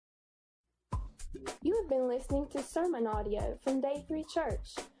You have been listening to sermon audio from Day 3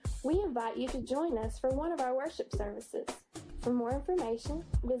 Church. We invite you to join us for one of our worship services. For more information,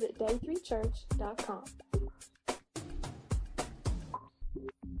 visit day3church.com.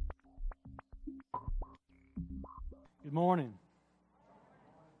 Good morning.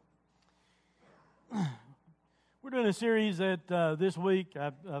 We're doing a series that this week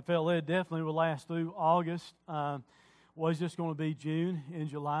I felt led definitely will last through August. Was just going to be June and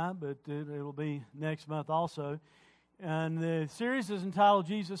July, but it'll be next month also. And the series is entitled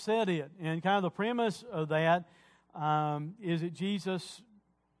Jesus Said It. And kind of the premise of that is that Jesus,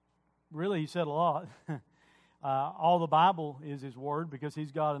 really, He said a lot. All the Bible is His Word because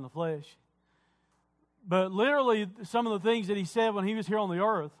He's God in the flesh. But literally, some of the things that He said when He was here on the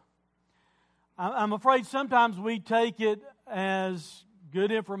earth, I'm afraid sometimes we take it as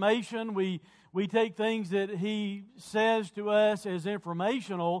good information. We take things that He says to us as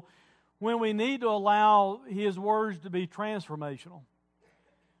informational when we need to allow His words to be transformational.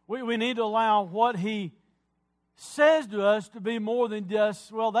 We need to allow what He says to us to be more than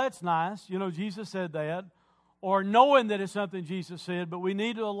just, well, that's nice, you know, Jesus said that, or knowing that it's something Jesus said, but we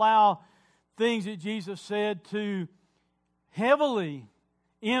need to allow things that Jesus said to heavily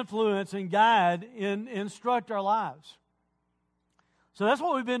influence and guide and instruct our lives. So that's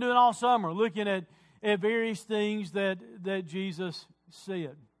what we've been doing all summer, looking at various things that Jesus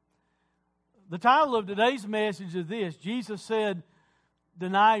said. The title of today's message is this: Jesus said,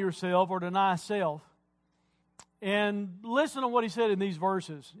 deny yourself or deny self. And listen to what He said in these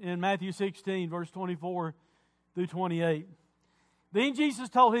verses in Matthew 16, verse 24 through 28. Then Jesus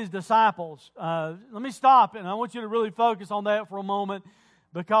told His disciples, let me stop and I want you to really focus on that for a moment,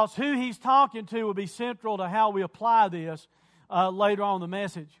 because who He's talking to will be central to how we apply this later on in the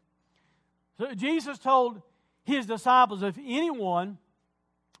message. So Jesus told His disciples, if anyone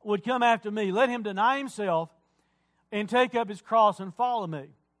would come after me, let him deny himself and take up his cross and follow me.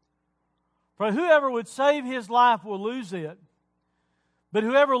 For whoever would save his life will lose it, but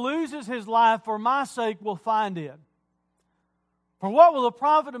whoever loses his life for my sake will find it. For what will it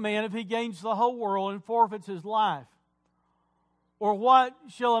profit a man if he gains the whole world and forfeits his life? Or what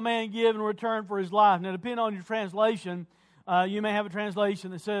shall a man give in return for his life? Now, depending on your translation, you may have a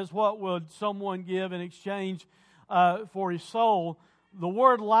translation that says, what would someone give in exchange for his soul? The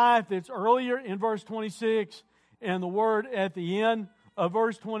word life that's earlier in verse 26 and the word at the end of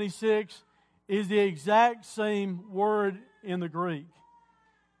verse 26 is the exact same word in the Greek,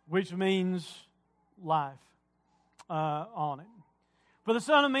 which means life on it. For the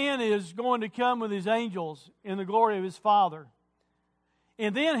Son of Man is going to come with His angels in the glory of His Father.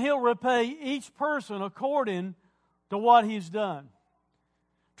 And then He'll repay each person according to what he's done.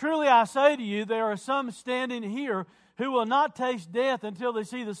 Truly I say to you, there are some standing here who will not taste death until they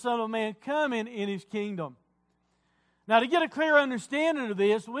see the Son of Man coming in His kingdom. Now, to get a clear understanding of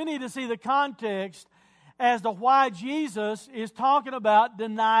this, we need to see the context as to why Jesus is talking about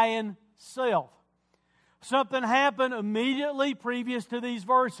denying self. Something happened immediately previous to these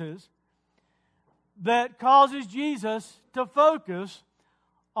verses that causes Jesus to focus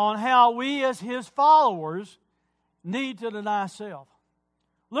on how we as His followers need to deny self.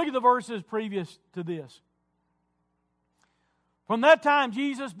 Look at the verses previous to this. From that time,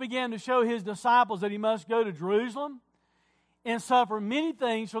 Jesus began to show His disciples that He must go to Jerusalem and suffer many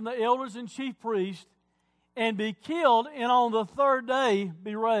things from the elders and chief priests and be killed and on the third day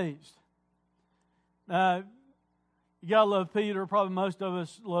be raised. You gotta love Peter. Probably most of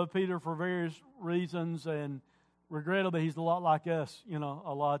us love Peter for various reasons, and regrettably, he's a lot like us, you know,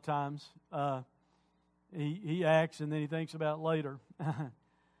 a lot of times. He acts and then he thinks about it later.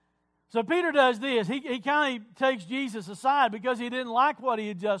 So Peter does this. He kind of takes Jesus aside because he didn't like what he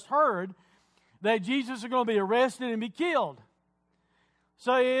had just heard, that Jesus is going to be arrested and be killed.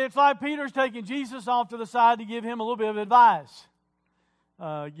 So it's like Peter's taking Jesus off to the side to give him a little bit of advice,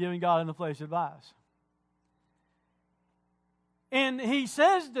 giving God in the flesh advice. And he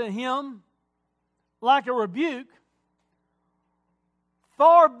says to him, like a rebuke,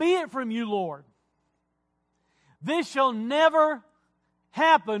 "Far be it from you, Lord. This shall never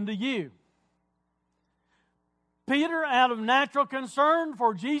happen to you." Peter, out of natural concern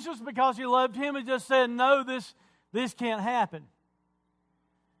for Jesus because he loved Him, had just said, no, this can't happen.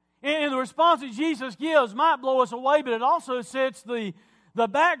 And the response that Jesus gives might blow us away, but it also sets the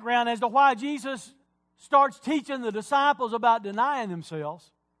background as to why Jesus starts teaching the disciples about denying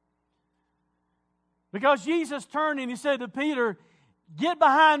themselves. Because Jesus turned and He said to Peter, "Get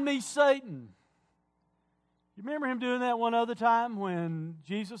behind me, Satan." You remember Him doing that one other time when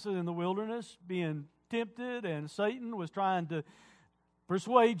Jesus was in the wilderness being tempted and Satan was trying to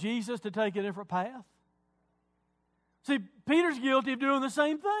persuade Jesus to take a different path? See, Peter's guilty of doing the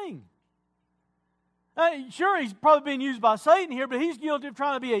same thing. Sure, he's probably being used by Satan here, but he's guilty of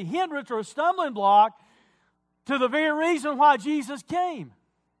trying to be a hindrance or a stumbling block to the very reason why Jesus came.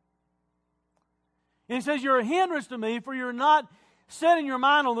 And he says, you're a hindrance to me, for you're not setting your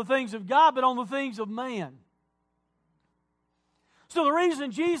mind on the things of God, but on the things of man. So the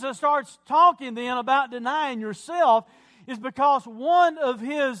reason Jesus starts talking then about denying yourself is because one of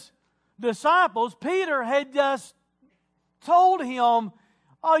his disciples, Peter, had just told him,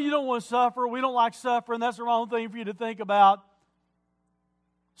 oh, you don't want to suffer. We don't like suffering. That's the wrong thing for you to think about.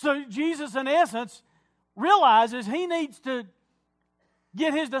 So Jesus, in essence, realizes he needs to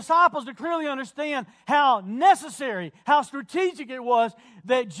get his disciples to clearly understand how necessary, how strategic it was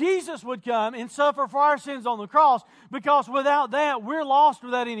that Jesus would come and suffer for our sins on the cross, because without that, we're lost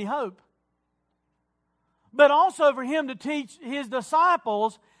without any hope. But also for him to teach his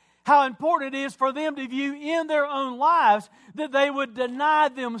disciples how important it is for them to view in their own lives that they would deny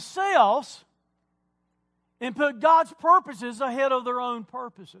themselves and put God's purposes ahead of their own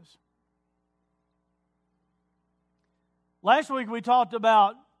purposes. Last week we talked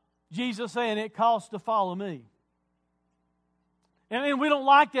about Jesus saying it costs to follow me. And we don't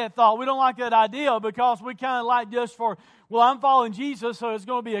like that thought. We don't like that idea, because we kind of like just for, well, I'm following Jesus, so it's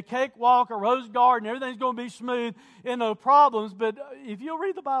going to be a cakewalk, a rose garden, everything's going to be smooth and no problems. But if you'll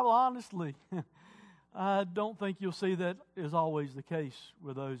read the Bible honestly, I don't think you'll see that is always the case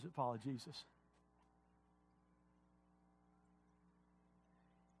with those that follow Jesus.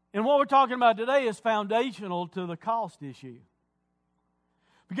 And what we're talking about today is foundational to the cost issue.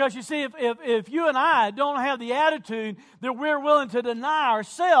 Because you see, if you and I don't have the attitude that we're willing to deny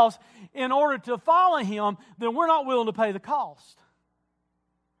ourselves in order to follow Him, then we're not willing to pay the cost.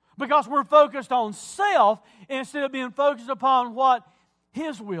 Because we're focused on self instead of being focused upon what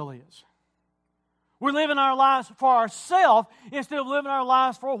His will is. We're living our lives for ourselves instead of living our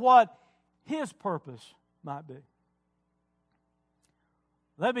lives for what His purpose might be.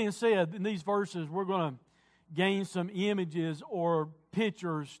 That being said, in these verses, we're going to gain some images or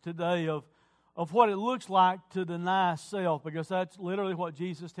pictures today of what it looks like to deny self, because that's literally what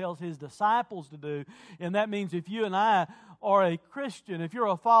Jesus tells His disciples to do. And that means if you and I are a Christian, if you're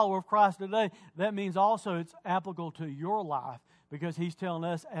a follower of Christ today, that means also it's applicable to your life, because He's telling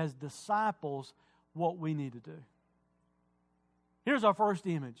us as disciples what we need to do. Here's our first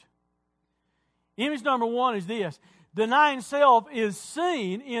image. Image number one is this. Denying self is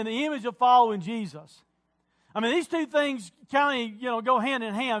seen in the image of following Jesus. I mean, these two things kind of, go hand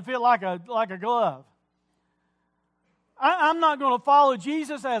in hand, feel like a glove. I'm not going to follow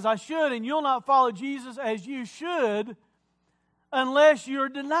Jesus as I should, and you'll not follow Jesus as you should unless you're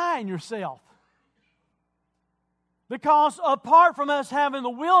denying yourself. Because apart from us having the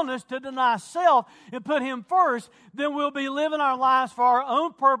willingness to deny self and put Him first, then we'll be living our lives for our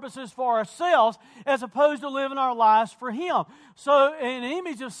own purposes, for ourselves, as opposed to living our lives for Him. So an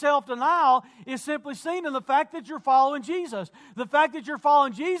image of self-denial is simply seen in the fact that you're following Jesus. The fact that you're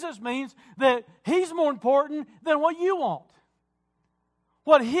following Jesus means that He's more important than what you want.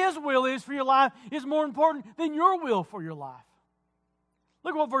 What His will is for your life is more important than your will for your life.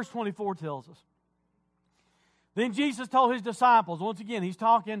 Look what verse 24 tells us. Then Jesus told His disciples, once again, He's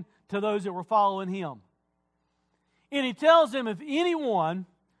talking to those that were following Him. And He tells them, if anyone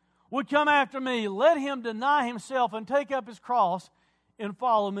would come after me, let him deny himself and take up his cross and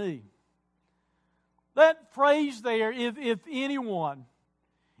follow me. That phrase there, if anyone,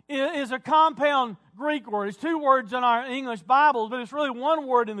 is a compound Greek word. It's two words in our English Bibles, but it's really one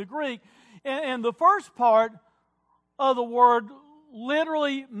word in the Greek. And the first part of the word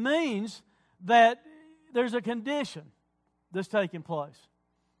literally means that there's a condition that's taking place.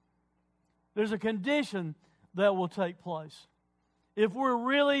 There's a condition that will take place. If we're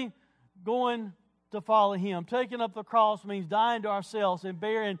really going to follow Him, taking up the cross means dying to ourselves and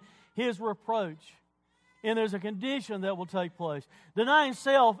bearing His reproach. And there's a condition that will take place. Denying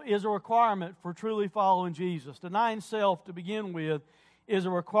self is a requirement for truly following Jesus. Denying self, to begin with, is a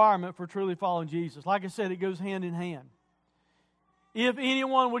requirement for truly following Jesus. Like I said, it goes hand in hand. If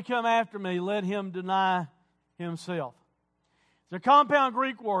anyone would come after me, let him deny himself. It's a compound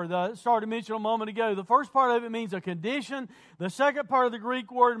Greek word that I started to mention a moment ago. The first part of it means a condition. The second part of the Greek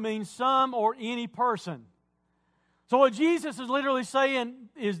word means some or any person. So what Jesus is literally saying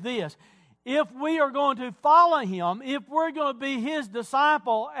is this. If we are going to follow Him, if we're going to be His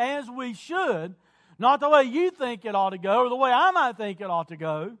disciple as we should, not the way you think it ought to go or the way I might think it ought to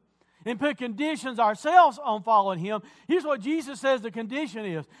go, and put conditions ourselves on following Him, here's what Jesus says the condition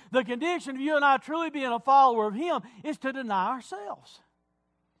is. The condition of you and I truly being a follower of Him is to deny ourselves.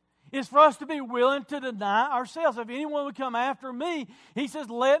 is for us to be willing to deny ourselves. If anyone would come after me, he says,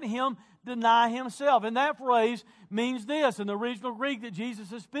 let him deny himself. And that phrase means this. In the original Greek that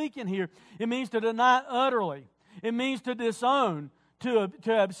Jesus is speaking here, it means to deny utterly. It means to disown, to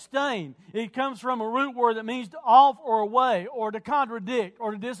abstain. It comes from a root word that means to off or away, or to contradict,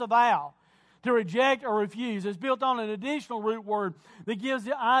 or to disavow, to reject or refuse. It's built on an additional root word that gives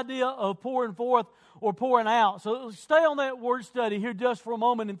the idea of pouring forth or pouring out. So stay on that word study here just for a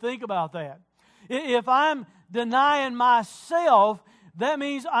moment and think about that. If I'm denying myself, that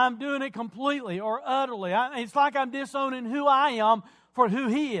means I'm doing it completely or utterly. It's like I'm disowning who I am for who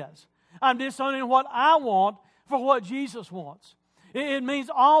He is. I'm disowning what I want for what Jesus wants. It means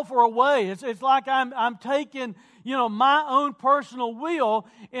all for a way. It's like I'm taking, my own personal will,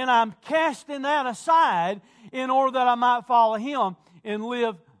 and I'm casting that aside in order that I might follow Him and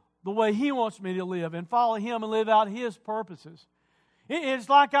live the way He wants me to live, and follow Him and live out His purposes. It's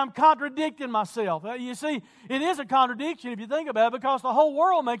like I'm contradicting myself. You see, it is a contradiction if you think about it, because the whole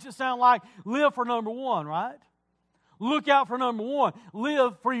world makes it sound like live for number one, right? Look out for number one.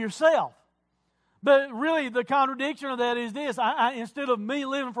 Live for yourself. But really, the contradiction of that is this. Instead of me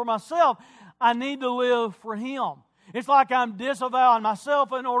living for myself, I need to live for Him. It's like I'm disavowing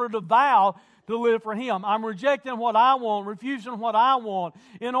myself in order to vow to live for Him. I'm rejecting what I want, refusing what I want,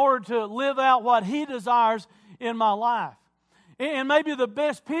 in order to live out what He desires in my life. And maybe the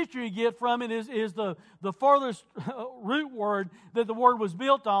best picture you get from it is the furthest root word that the word was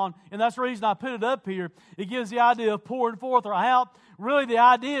built on, and that's the reason I put it up here. It gives the idea of pouring forth or out. Really, the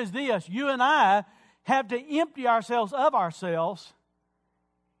idea is this. You and I have to empty ourselves of ourselves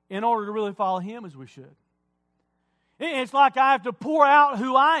in order to really follow Him as we should. It's like I have to pour out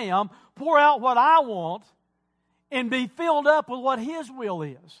who I am, pour out what I want, and be filled up with what His will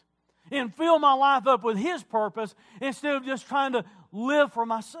is. And fill my life up with His purpose instead of just trying to live for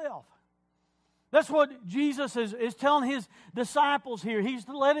myself. That's what Jesus is telling His disciples here. He's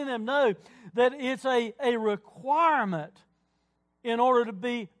letting them know that it's a requirement in order to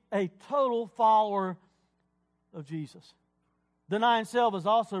be a total follower of Jesus. Denying self is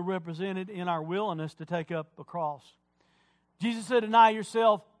also represented in our willingness to take up a cross. Jesus said, deny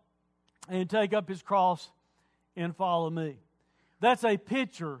yourself and take up His cross and follow me. That's a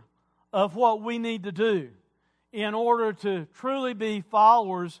picture of what we need to do in order to truly be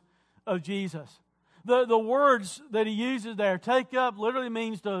followers of Jesus. The words that He uses there, take up, literally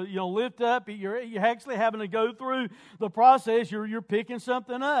means to lift up. You're actually having to go through the process. You're picking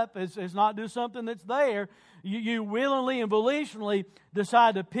something up. It's not do something that's there. You willingly and volitionally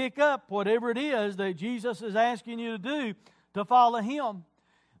decide to pick up whatever it is that Jesus is asking you to do to follow Him.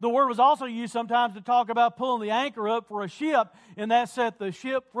 The word was also used sometimes to talk about pulling the anchor up for a ship, and that set the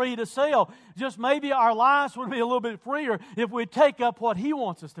ship free to sail. Just maybe our lives would be a little bit freer if we take up what He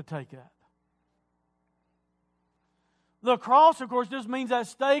wants us to take up. The cross, of course, just means that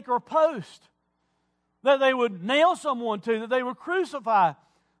stake or post that they would nail someone to, that they would crucify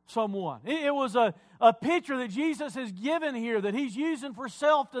someone. It was a picture that Jesus has given here that He's using for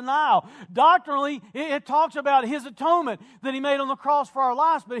self-denial. Doctrinally, it talks about His atonement that He made on the cross for our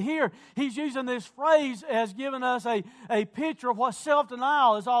lives. But here, He's using this phrase as giving us a picture of what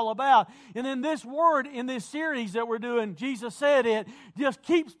self-denial is all about. And then this word in this series that we're doing, Jesus said it, just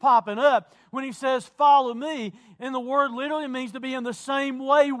keeps popping up when He says, follow me. And the word literally means to be in the same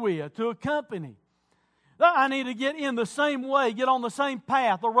way with, to accompany. I need to get in the same way, get on the same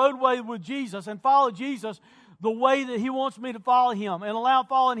path, the roadway with Jesus, and follow Jesus the way that He wants me to follow Him, and allow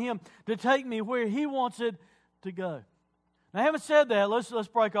following Him to take me where He wants it to go. Now, having said that, let's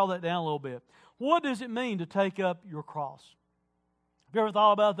break all that down a little bit. What does it mean to take up your cross? Have you ever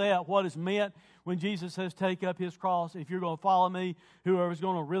thought about that? What is meant when Jesus says take up His cross? If you're going to follow me, whoever's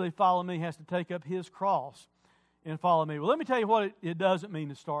going to really follow me has to take up his cross and follow me. Well, let me tell you what it doesn't mean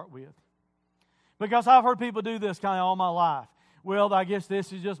to start with. Because I've heard people do this kind of all my life. Well, I guess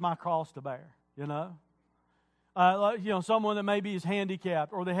this is just my cross to bear, someone that maybe is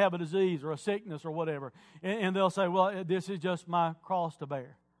handicapped, or they have a disease or a sickness or whatever. And they'll say, well, this is just my cross to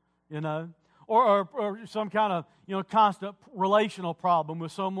bear, Or some kind of, constant relational problem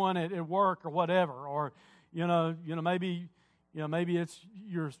with someone at work or whatever. Or, maybe it's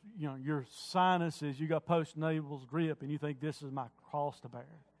your sinuses, you got post-nasal drip, and you think this is my cross to bear.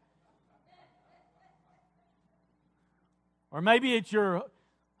 Or maybe it's your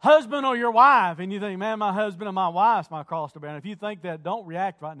husband or your wife, and you think, man, my husband and my wife's my cross to bear. And if you think that, don't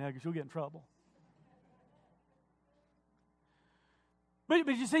react right now because you'll get in trouble. But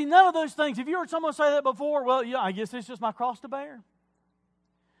you see, none of those things, have you heard someone say that before? Well, yeah, I guess it's just my cross to bear.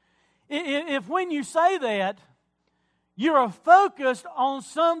 If when you say that, you're focused on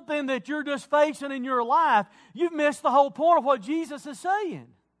something that you're just facing in your life, you've missed the whole point of what Jesus is saying.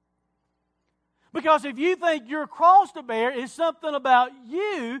 Because if you think your cross to bear is something about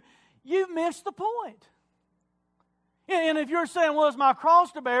you, you've missed the point. And if you're saying, well, it's my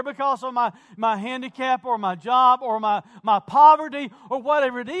cross to bear because of my handicap or my job or my poverty or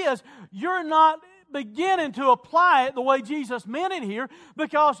whatever it is, you're not beginning to apply it the way Jesus meant it here,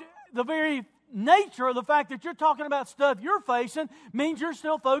 because the very nature of the fact that you're talking about stuff you're facing means you're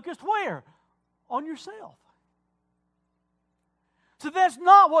still focused where? On yourself. So that's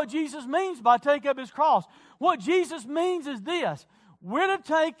not what Jesus means by take up His cross. What Jesus means is this: we're to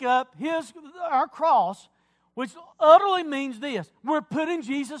take up our cross, which utterly means this: we're putting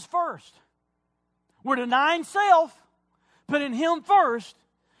Jesus first. We're denying self, putting Him first,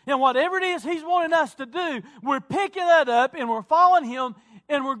 and whatever it is He's wanting us to do, we're picking that up and we're following Him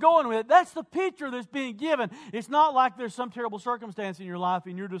and we're going with it. That's the picture that's being given. It's not like there's some terrible circumstance in your life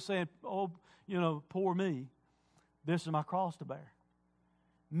and you're just saying, oh, poor me. This is my cross to bear.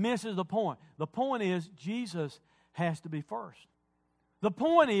 Misses the point. The point is Jesus has to be first. The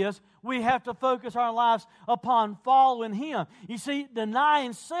point is we have to focus our lives upon following Him. You see,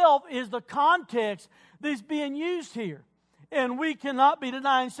 denying self is the context that's being used here. And we cannot be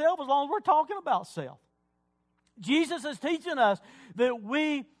denying self as long as we're talking about self. Jesus is teaching us that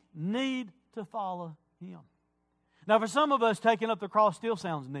we need to follow Him. Now, for some of us, taking up the cross still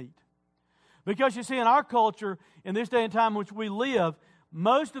sounds neat. Because you see, in our culture, in this day and time in which we live,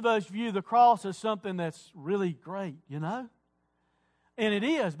 most of us view the cross as something that's really great, And it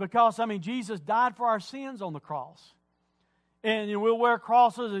is, because, Jesus died for our sins on the cross. And we'll wear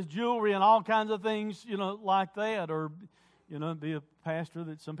crosses as jewelry and all kinds of things, like that. Or, be a pastor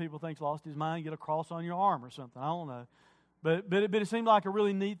that some people think's lost his mind, get a cross on your arm or something. I don't know. But it seemed like a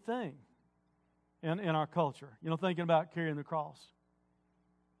really neat thing in our culture, thinking about carrying the cross.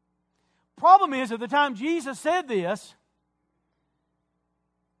 Problem is, at the time Jesus said this,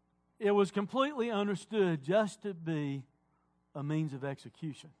 it was completely understood just to be a means of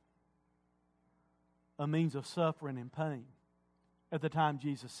execution, a means of suffering and pain at the time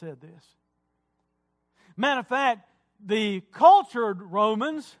Jesus said this. Matter of fact, the cultured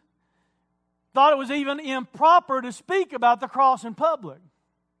Romans thought it was even improper to speak about the cross in public.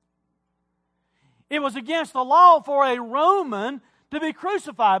 It was against the law for a Roman to be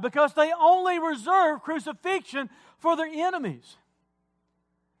crucified because they only reserved crucifixion for their enemies.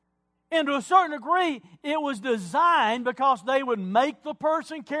 And to a certain degree, it was designed because they would make the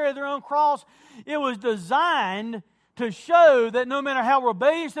person carry their own cross. It was designed to show that no matter how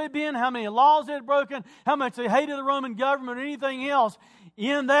rebellious they'd been, how many laws they'd broken, how much they hated the Roman government or anything else,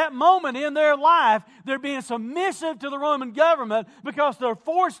 in that moment in their life, they're being submissive to the Roman government because they're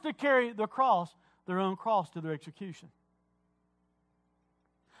forced to carry their own cross to their execution.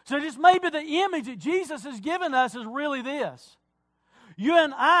 So just maybe the image that Jesus has given us is really this. You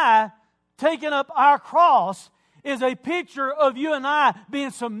and I taking up our cross is a picture of you and I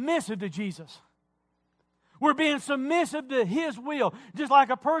being submissive to Jesus. We're being submissive to His will. Just like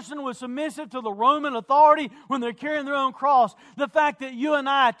a person was submissive to the Roman authority when they're carrying their own cross, the fact that you and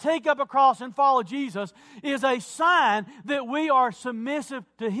I take up a cross and follow Jesus is a sign that we are submissive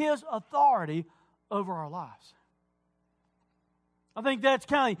to His authority over our lives. I think that's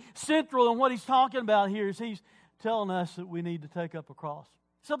kind of central in what He's talking about here, is He's telling us that we need to take up a cross.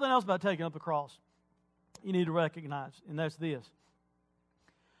 Something else about taking up a cross you need to recognize, and that's this.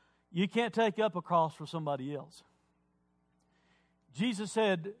 You can't take up a cross for somebody else. Jesus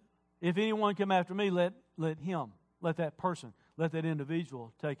said, if anyone come after me, let that person, let that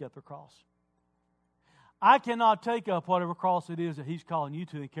individual take up the cross. I cannot take up whatever cross it is that He's calling you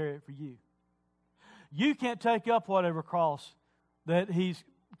to and carry it for you. You can't take up whatever cross that He's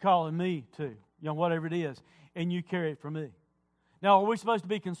calling me to, whatever it is, and you carry it for me. Now, are we supposed to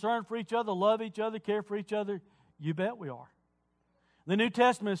be concerned for each other, love each other, care for each other? You bet we are. The New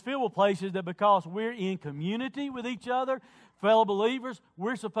Testament is filled with places that because we're in community with each other, fellow believers,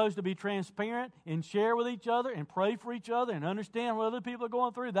 we're supposed to be transparent and share with each other and pray for each other and understand what other people are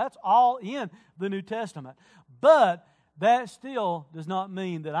going through. That's all in the New Testament. But that still does not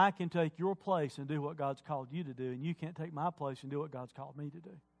mean that I can take your place and do what God's called you to do, and you can't take my place and do what God's called me to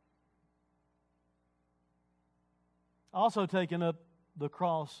do. Also, taking up the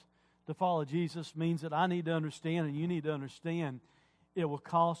cross to follow Jesus means that I need to understand and you need to understand it will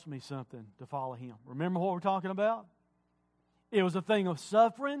cost me something to follow Him. Remember what we're talking about? It was a thing of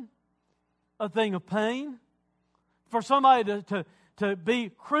suffering, a thing of pain. For somebody to to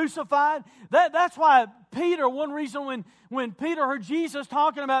be crucified. That's why Peter, one reason when Peter heard Jesus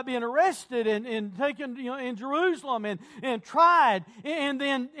talking about being arrested and taken in Jerusalem and tried and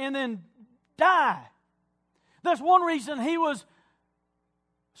then die, that's one reason he was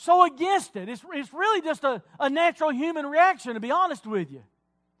so against it. It's really just a natural human reaction, to be honest with you.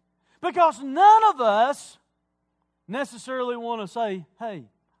 Because none of us necessarily want to say, hey,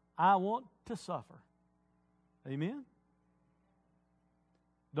 I want to suffer. Amen?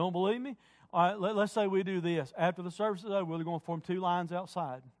 Don't believe me? All right, let's say we do this. After the service is over, we're going to form 2 lines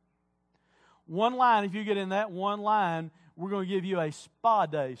outside. One line, if you get in that one line, we're going to give you a spa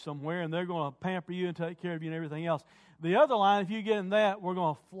day somewhere, and they're going to pamper you and take care of you and everything else. The other line, if you get in that, we're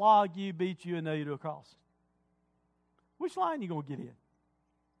going to flog you, beat you, and nail you to a cross. Which line are you going to get in?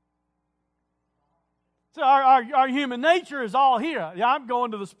 So our human nature is all here. Yeah, I'm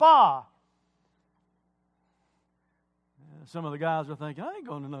going to the spa. Some of the guys are thinking, I ain't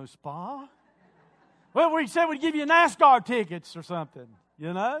going to no spa. Well, we said we'd give you NASCAR tickets or something,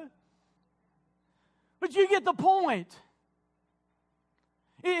 you know. But you get the point.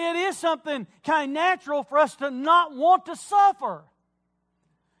 It is something kind of natural for us to not want to suffer.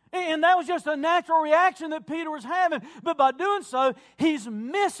 And that was just a natural reaction that Peter was having. But by doing so, he's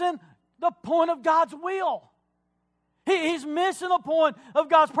missing the point of God's will. He's missing the point of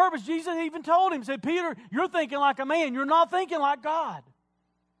God's purpose. Jesus even told him, said, Peter, you're thinking like a man. You're not thinking like God.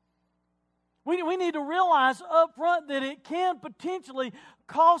 We need to realize up front that it can potentially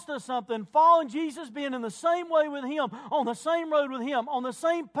cost us something. Following Jesus, being in the same way with Him, on the same road with Him, on the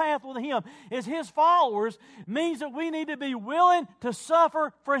same path with Him as His followers, means that we need to be willing to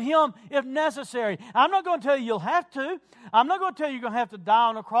suffer for Him if necessary. I'm not going to tell you you'll have to. I'm not going to tell you you're going to have to die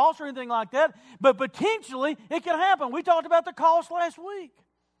on a cross or anything like that, but potentially it can happen. We talked about the cost last week.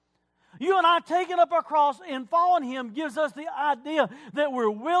 You and I taking up our cross and following Him gives us the idea that we're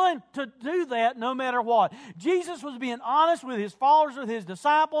willing to do that no matter what. Jesus was being honest with His followers, with His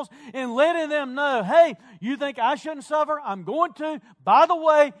disciples, and letting them know, hey, you think I shouldn't suffer? I'm going to. By the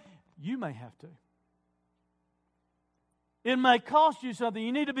way, you may have to. It may cost you something.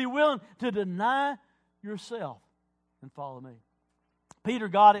 You need to be willing to deny yourself and follow me. Peter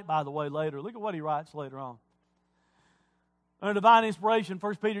got it, by the way, later. Look at what he writes later on. Under divine inspiration,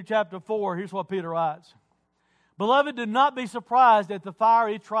 1 Peter chapter 4, here's what Peter writes. Beloved, do not be surprised at the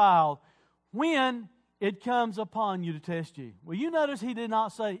fiery trial when it comes upon you to test you. Well, you notice he did not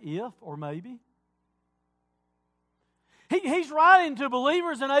say if or maybe. He's writing to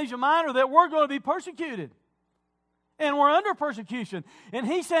believers in Asia Minor that we're going to be persecuted. And we're under persecution. And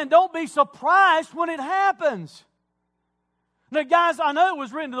he's saying, don't be surprised when it happens. Now, guys, I know it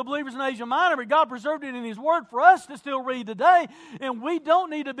was written to the believers in Asia Minor, but God preserved it in His Word for us to still read today. And we don't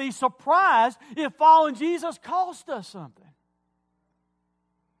need to be surprised if following Jesus cost us something.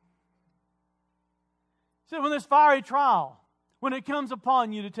 So when this fiery trial, when it comes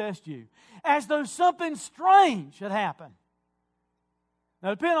upon you to test you, as though something strange had happened.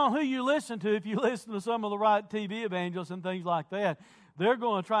 Now, depending on who you listen to, if you listen to some of the right TV evangelists and things like that, they're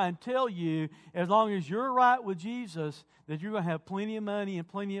going to try and tell you, as long as you're right with Jesus, that you're going to have plenty of money and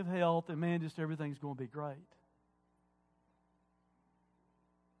plenty of health, and man, just everything's going to be great.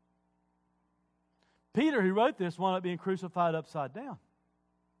 Peter, who wrote this, wound up being crucified upside down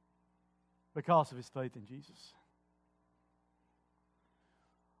because of his faith in Jesus.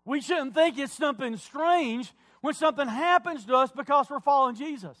 We shouldn't think it's something strange when something happens to us because we're following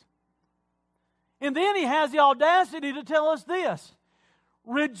Jesus. And then he has the audacity to tell us this.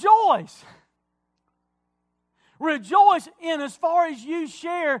 Rejoice. Rejoice in as far as you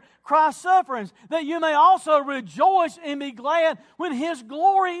share Christ's sufferings, that you may also rejoice and be glad when His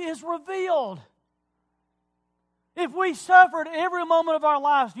glory is revealed. If we suffered every moment of our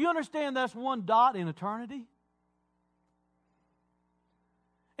lives, do you understand that's one dot in eternity?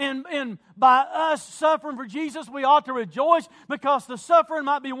 And by us suffering for Jesus, we ought to rejoice because the suffering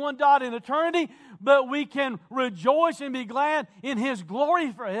might be one dot in eternity, but we can rejoice and be glad in His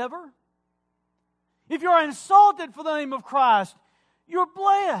glory forever. If you're insulted for the name of Christ, you're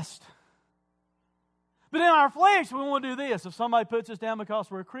blessed. But in our flesh, we want to do this. If somebody puts us down because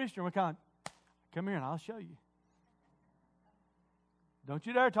we're a Christian, we kind of, come here and I'll show you. Don't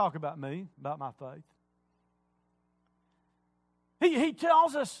you dare talk about me, about my faith. He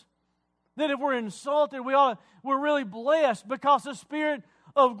tells us that if we're insulted, we're really blessed because the Spirit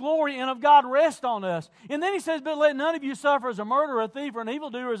of glory and of God rests on us. And then he says, but let none of you suffer as a murderer, a thief, or an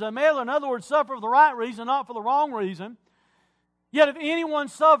evildoer, as a meddler. In other words, suffer for the right reason, not for the wrong reason. Yet if anyone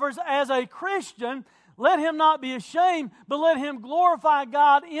suffers as a Christian, let him not be ashamed, but let him glorify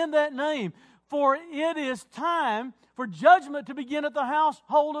God in that name. For it is time for judgment to begin at the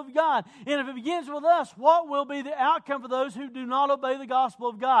household of God. And if it begins with us, what will be the outcome for those who do not obey the gospel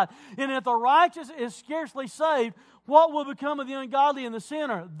of God? And if the righteous is scarcely saved, what will become of the ungodly and the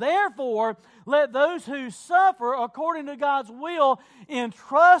sinner? Therefore, let those who suffer according to God's will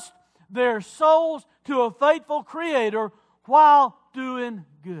entrust their souls to a faithful Creator while doing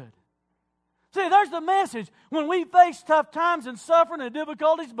good. See, there's the message. When we face tough times and suffering and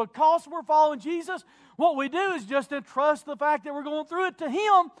difficulties because we're following Jesus, what we do is just entrust the fact that we're going through it to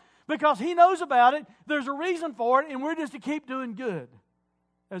Him because He knows about it. There's a reason for it, and we're just to keep doing good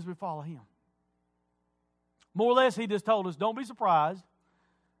as we follow Him. More or less, He just told us, don't be surprised.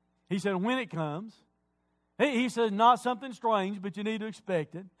 He said, when it comes. He says, not something strange, but you need to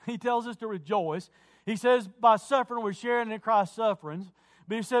expect it. He tells us to rejoice. He says, by suffering, we're sharing in Christ's sufferings.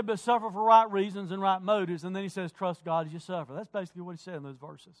 But He said, but suffer for right reasons and right motives. And then He says, trust God as you suffer. That's basically what He said in those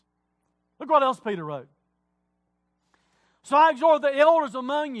verses. Look what else Peter wrote. So I exhort the elders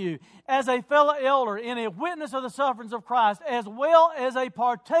among you as a fellow elder and a witness of the sufferings of Christ, as well as a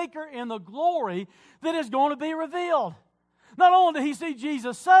partaker in the glory that is going to be revealed. Not only did he see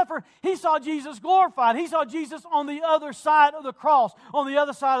Jesus suffer, he saw Jesus glorified. He saw Jesus on the other side of the cross, on the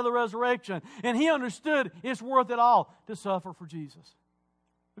other side of the resurrection. And he understood it's worth it all to suffer for Jesus.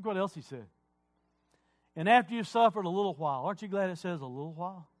 Look what else he said. And after you've suffered a little while, aren't you glad it says a little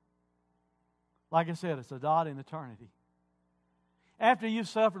while? Like I said, it's a dot in eternity. After you've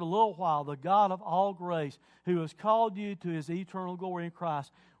suffered a little while, the God of all grace, who has called you to His eternal glory in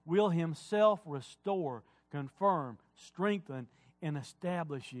Christ, will Himself restore, confirm, strengthen, and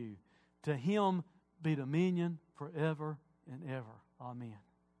establish you. To Him be dominion forever and ever. Amen.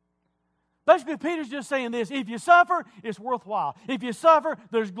 Basically, Peter's just saying this. If you suffer, it's worthwhile. If you suffer,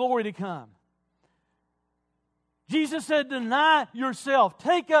 there's glory to come. Jesus said, deny yourself.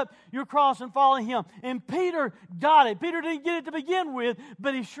 Take up your cross and follow Him. And Peter got it. Peter didn't get it to begin with,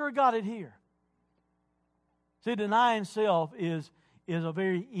 but he sure got it here. See, denying self is a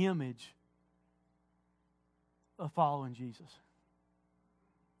very image of following Jesus.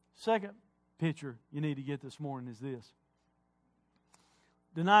 Second picture you need to get this morning is this.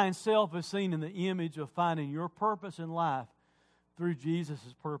 Denying self is seen in the image of finding your purpose in life through Jesus'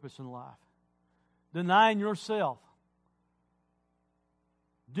 purpose in life. Denying yourself.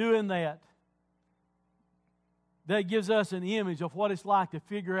 Doing that gives us an image of what it's like to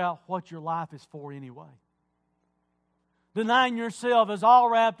figure out what your life is for anyway. Denying yourself is all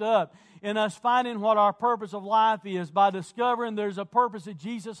wrapped up in us finding what our purpose of life is by discovering there's a purpose that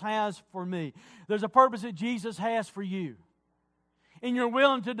Jesus has for me. There's a purpose that Jesus has for you. And you're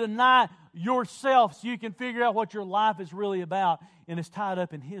willing to deny yourself so you can figure out what your life is really about, and it's tied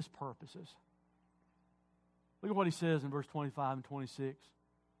up in His purposes. Look at what he says in verse 25 and 26.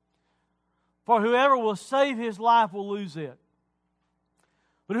 For whoever will save his life will lose it.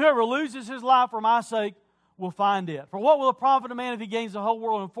 But whoever loses his life for my sake will find it. For what will it profit a man if he gains the whole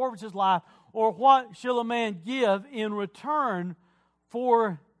world and forfeits his life? Or what shall a man give in return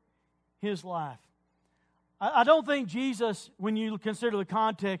for his life? I don't think Jesus, when you consider the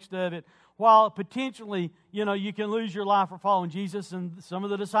context of it, while potentially, you can lose your life for following Jesus, and some of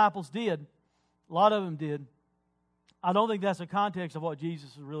the disciples did, a lot of them did, I don't think that's the context of what Jesus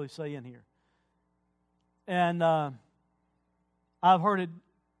is really saying here. And I've heard it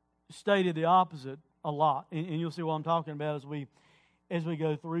stated the opposite a lot, and you'll see what I'm talking about as we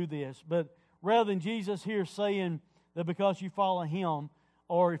go through this. But rather than Jesus here saying that because you follow Him,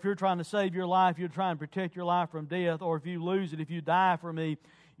 or if you're trying to save your life, you're trying to protect your life from death, or if you lose it, if you die for me,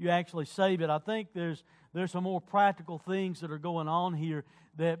 you actually save it. I think there's some more practical things that are going on here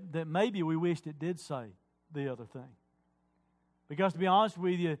that maybe we wished it did say the other thing. Because to be honest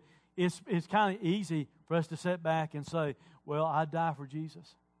with you, it's kind of easy for us to sit back and say, well, I'd die for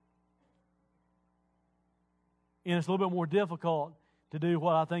Jesus. And it's a little bit more difficult to do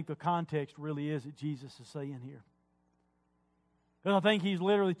what I think the context really is that Jesus is saying here. Because I think He's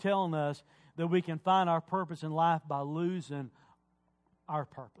literally telling us that we can find our purpose in life by losing our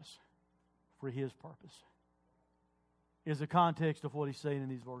purpose for His purpose. Is the context of what He's saying in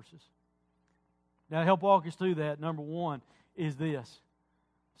these verses. Now, to help walk us through that, number one is this.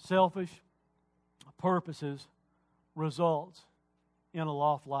 Selfish purposes results in a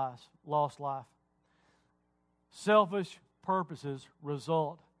lost life. Selfish purposes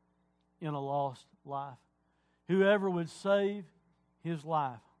result in a lost life. Whoever would save his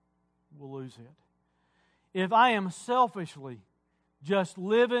life will lose it. If I am selfishly just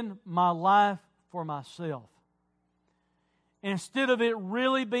living my life for myself, instead of it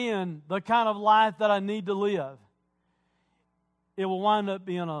really being the kind of life that I need to live, it will wind up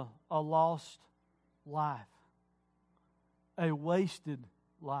being a a lost life, a wasted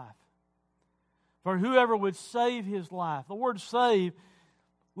life. For whoever would save his life. The word save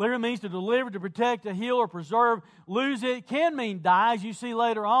literally means to deliver, to protect, to heal, or preserve. Lose it can mean die, as you see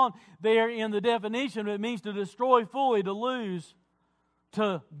later on there in the definition. It means to destroy fully, to lose,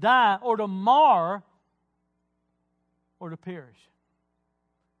 to die, or to mar, or to perish.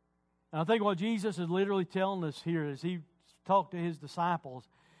 And I think what Jesus is literally telling us here as He talked to His disciples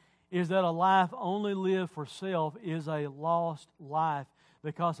is that a life only lived for self is a lost life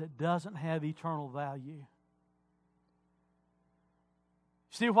because it doesn't have eternal value.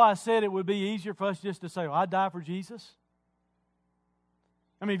 See why I said it would be easier for us just to say, well, I die for Jesus?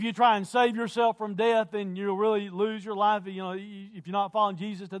 I mean, if you try and save yourself from death, then you'll really lose your life, if you're not following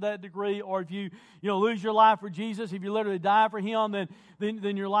Jesus to that degree, or if you lose your life for Jesus, if you literally die for Him,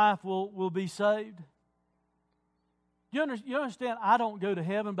 then your life will be saved. You understand, I don't go to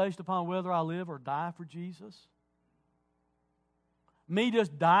heaven based upon whether I live or die for Jesus. Me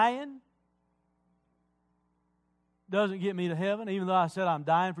just dying doesn't get me to heaven, even though I said I'm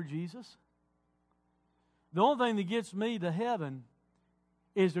dying for Jesus. The only thing that gets me to heaven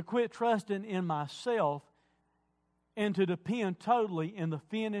is to quit trusting in myself and to depend totally in the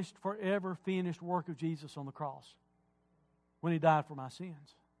finished, forever finished work of Jesus on the cross when He died for my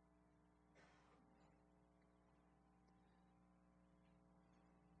sins.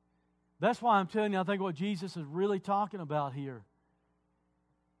 That's why I'm telling you, I think what Jesus is really talking about here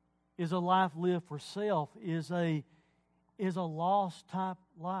is a life lived for self, is a lost type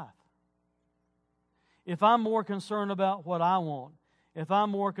life. If I'm more concerned about what I want, if I'm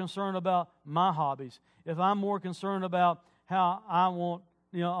more concerned about my hobbies, if I'm more concerned about how I want,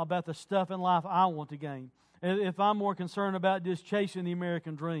 about the stuff in life I want to gain, if I'm more concerned about just chasing the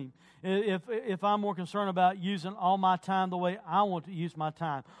American dream, if I'm more concerned about using all my time the way I want to use my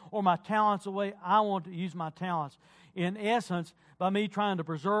time, or my talents the way I want to use my talents, in essence, by me trying to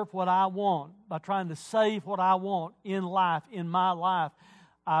preserve what I want, by trying to save what I want in life, in my life,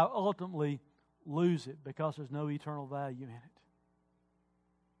 I ultimately lose it because there's no eternal value in it.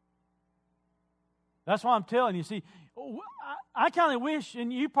 That's why I'm telling you. See, I kind of wish,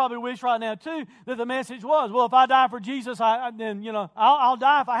 and you probably wish right now too, that the message was, well, if I die for Jesus, then I'll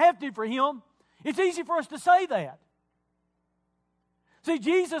die if I have to for Him. It's easy for us to say that. See,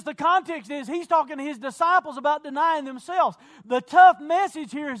 Jesus, the context is He's talking to His disciples about denying themselves. The tough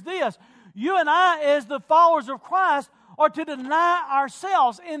message here is this: you and I, as the followers of Christ, are to deny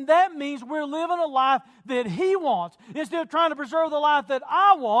ourselves, and that means we're living a life that He wants. Instead of trying to preserve the life that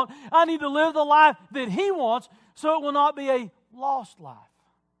I want, I need to live the life that He wants, so it will not be a lost life.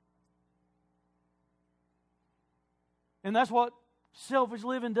 And that's what selfish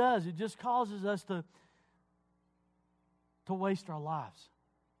living does. It just causes us to waste our lives.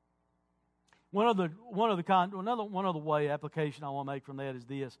 One of the way application I want to make from that is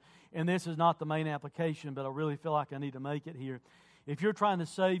this, and this is not the main application, but I really feel like I need to make it here. If you're trying to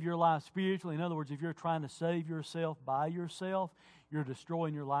save your life spiritually, in other words, if you're trying to save yourself by yourself, you're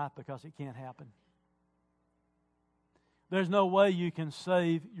destroying your life because it can't happen. There's no way you can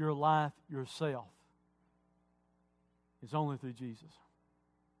save your life yourself. It's only through Jesus.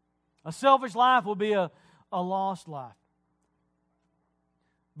 A selfish life will be a lost life.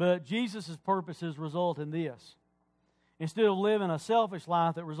 But Jesus' purposes result in this. Instead of living a selfish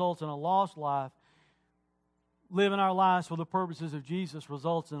life that results in a lost life, living our lives for the purposes of Jesus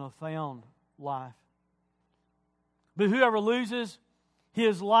results in a found life. But whoever loses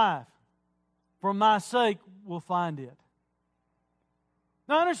his life for my sake will find it.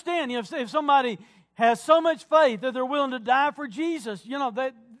 Now understand, if somebody has so much faith that they're willing to die for Jesus,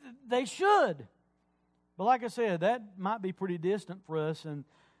 they should. But like I said, that might be pretty distant for us, and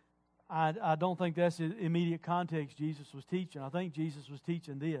I don't think that's the immediate context Jesus was teaching. I think Jesus was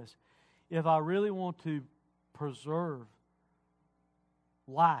teaching this: if I really want to preserve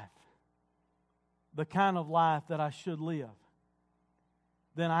life, the kind of life that I should live,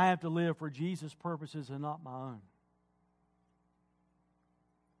 then I have to live for Jesus' purposes and not my own.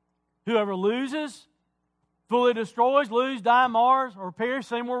 Whoever loses, fully destroys, die, mars, or perish,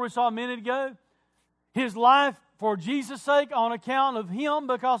 same word we saw a minute ago, his life for Jesus' sake, on account of Him,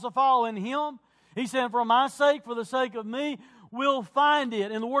 because of following Him. He said, for my sake, for the sake of me, will find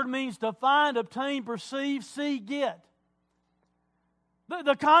it. And the word means to find, obtain, perceive, see, get.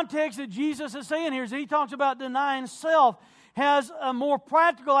 The context that Jesus is saying here is He talks about denying self. has a more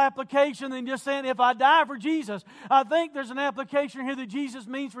practical application than just saying, if I die for Jesus. I think there's an application here that Jesus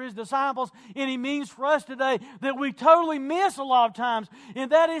means for His disciples, and He means for us today that we totally miss a lot of times,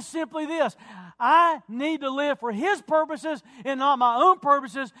 and that is simply this. I need to live for His purposes and not my own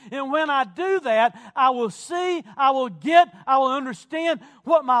purposes, and when I do that, I will see, I will get, I will understand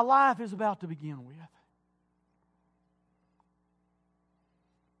what my life is about to begin with.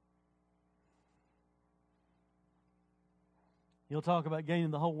 He'll talk about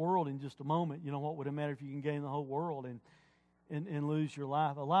gaining the whole world in just a moment. You know, what would it matter if you can gain the whole world and lose your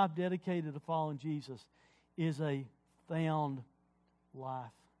life? A life dedicated to following Jesus is a found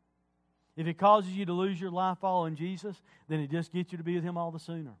life. If it causes you to lose your life following Jesus, then it just gets you to be with Him all the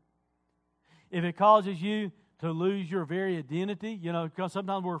sooner. If it causes you to lose your very identity, you know, because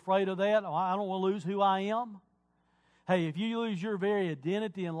sometimes we're afraid of that. Oh, I don't want to lose who I am. Hey, if you lose your very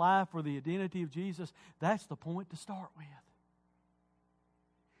identity in life for the identity of Jesus, that's the point to start with.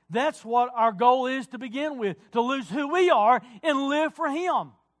 That's what our goal is to begin with, to lose who we are and live for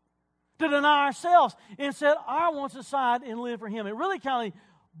Him. To deny ourselves and set our wants aside and live for Him. It really kind of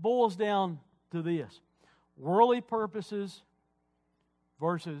boils down to this: worldly purposes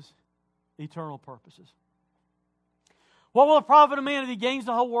versus eternal purposes. What will it profit a man if he gains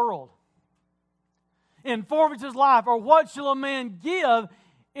the whole world and forfeits his life? Or what shall a man give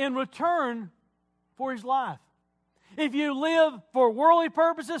in return for his life? If you live for worldly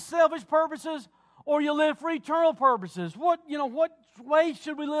purposes, selfish purposes, or you live for eternal purposes, what way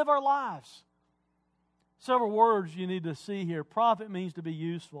should we live our lives? Several words you need to see here. Profit means to be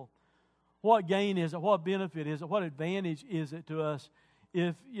useful. What gain is it? What benefit is it? What advantage is it to us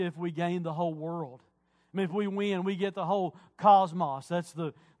if we gain the whole world? I mean, if we win, we get the whole cosmos. That's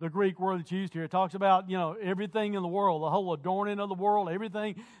the Greek word that's used here. It talks about, everything in the world, the whole adorning of the world,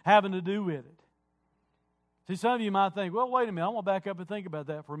 everything having to do with it. See, some of you might think, well, wait a minute, I'm going to back up and think about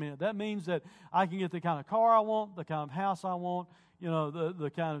that for a minute. That means that I can get the kind of car I want, the kind of house I want,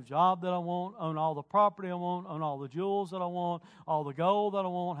 the kind of job that I want, own all the property I want, own all the jewels that I want, all the gold that I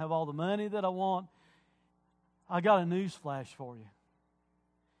want, have all the money that I want. I got a news flash for you.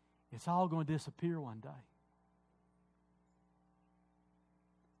 It's all going to disappear one day.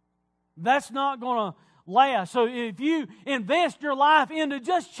 That's not going to last. So if you invest your life into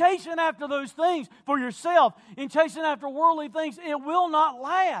just chasing after those things for yourself and chasing after worldly things, it will not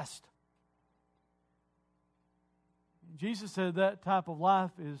last. Jesus said that type of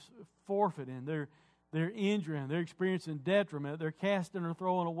life is forfeiting. They're injuring. They're experiencing detriment. They're casting or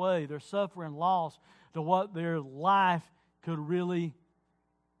throwing away. They're suffering loss to what their life could really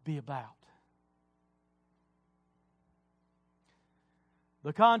be about.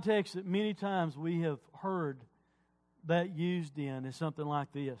 The context that many times we have heard that used in is something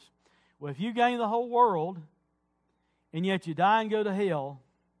like this. Well, if you gain the whole world and yet you die and go to hell,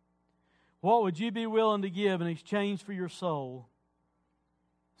 what would you be willing to give in exchange for your soul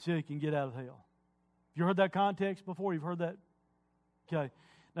so you can get out of hell? Have you heard that context before? You've heard that? Okay.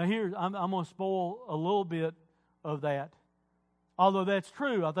 Now here, I'm going to spoil a little bit of that. Although that's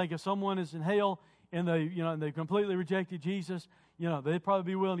true, I think if someone is in hell and they've completely rejected Jesus, they'd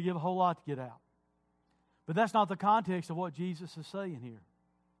probably be willing to give a whole lot to get out. But that's not the context of what Jesus is saying here.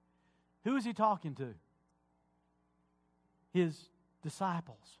 Who is He talking to? His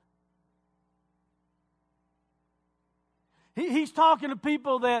disciples. He's talking to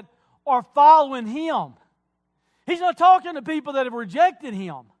people that are following Him. He's not talking to people that have rejected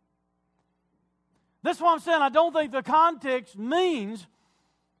Him. That's why I'm saying I don't think the context means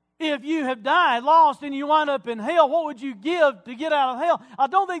if you have died, lost, and you wind up in hell, what would you give to get out of hell? I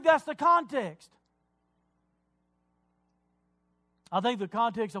don't think that's the context. I think the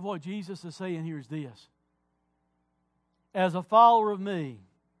context of what Jesus is saying here is this. As a follower of me,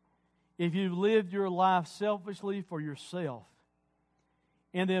 if you've lived your life selfishly for yourself,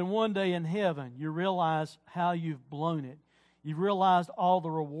 and then one day in heaven you realize how you've blown it, you've realized all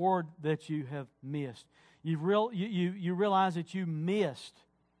the reward that you have missed, you realize that you missed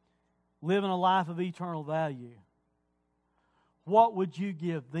living a life of eternal value, what would you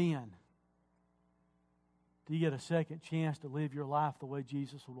give then? Do you get a second chance to live your life the way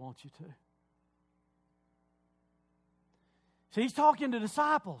Jesus would want you to? See, He's talking to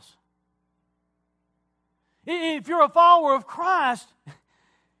disciples. If you're a follower of Christ,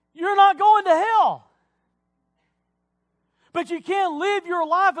 you're not going to hell. But you can't live your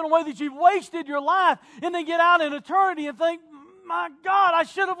life in a way that you've wasted your life and then get out in eternity and think, my God, I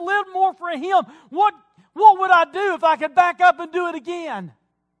should have lived more for Him. What would I do if I could back up and do it again?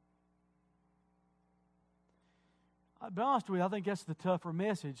 I'll be honest with you, I think that's the tougher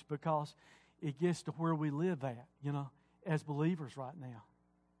message because it gets to where we live at, as believers right now.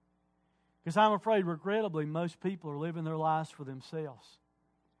 Because I'm afraid, regrettably, most people are living their lives for themselves.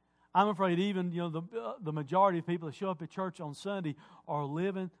 I'm afraid even the majority of people that show up at church on Sunday are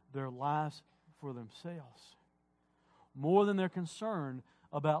living their lives for themselves, more than they're concerned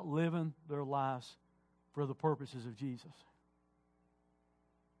about living their lives for the purposes of Jesus.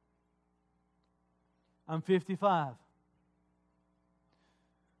 I'm 55.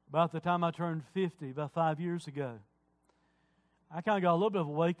 About the time I turned 50, about 5 years ago, I kind of got a little bit of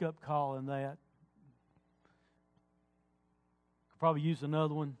a wake-up call in that. Could probably use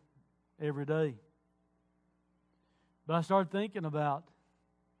another one every day. But I started thinking about,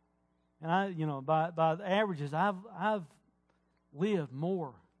 and by the averages, I've lived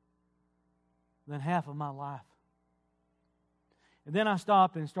more than half of my life. And then I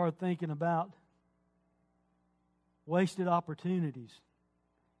stopped and started thinking about wasted opportunities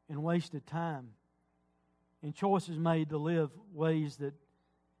and wasted time and choices made to live ways that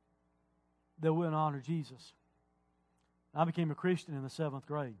wouldn't honor Jesus. I became a Christian in the 7th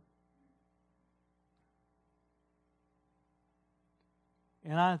grade.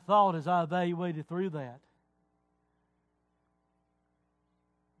 And I thought, as I evaluated through that,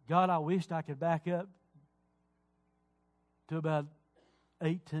 God, I wished I could back up to about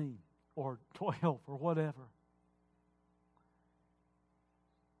 18 or 12 or whatever.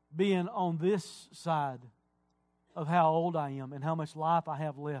 Being on this side of how old I am and how much life I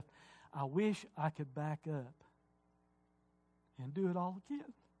have left, I wish I could back up and do it all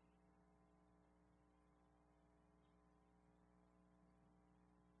again.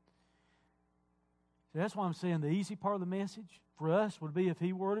 So that's why I'm saying the easy part of the message for us would be if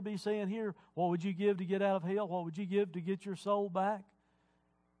He were to be saying here, what would you give to get out of hell? What would you give to get your soul back?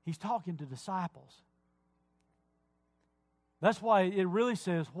 He's talking to disciples. That's why it really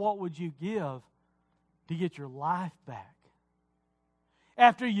says, what would you give to get your life back?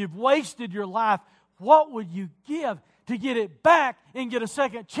 After you've wasted your life, what would you give to get it back and get a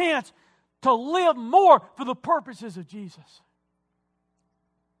second chance to live more for the purposes of Jesus?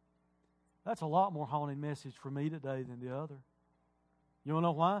 That's a lot more haunting message for me today than the other. You want to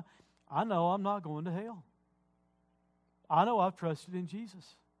know why? I know I'm not going to hell. I know I've trusted in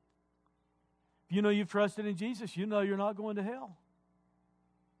Jesus. If you know you've trusted in Jesus, you know you're not going to hell.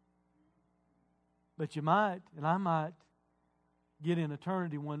 But you might, and I might, get in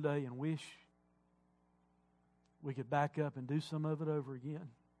eternity one day and wish we could back up and do some of it over again.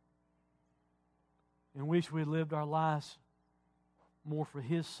 And wish we'd lived our lives more for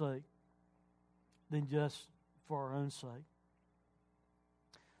His sake than just for our own sake.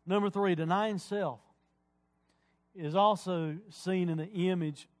 Number 3, denying self is also seen in the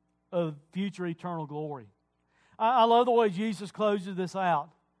image of future eternal glory. I love the way Jesus closes this out,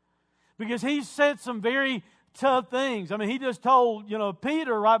 because He said some very tough things. I mean, He just told,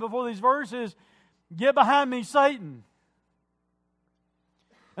 Peter right before these verses, "Get behind me, Satan."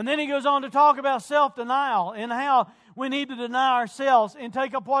 And then He goes on to talk about self-denial and how we need to deny ourselves and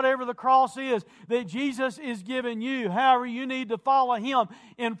take up whatever the cross is that Jesus is giving you. However, you need to follow Him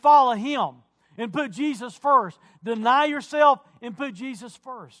and follow Him and put Jesus first. Deny yourself and put Jesus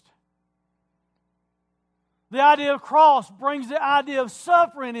first. The idea of cross brings the idea of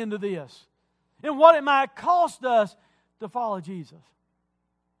suffering into this and what it might cost us to follow Jesus.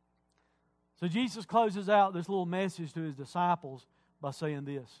 So Jesus closes out this little message to His disciples by saying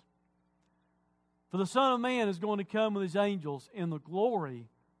this: "For the Son of Man is going to come with His angels in the glory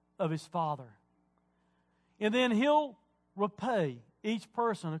of His Father. And then He'll repay each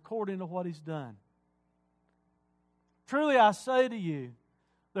person according to what he's done. Truly I say to you,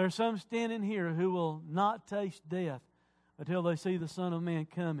 there are some standing here who will not taste death until they see the Son of Man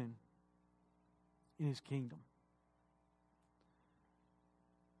coming in His kingdom."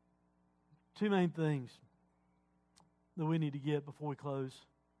 Two main things that we need to get before we close.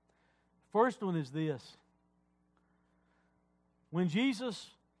 First one is this: when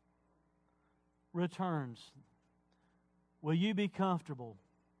Jesus returns, will you be comfortable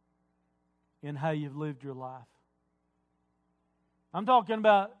in how you've lived your life? I'm talking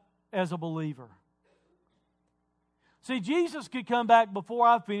about as a believer. See, Jesus could come back before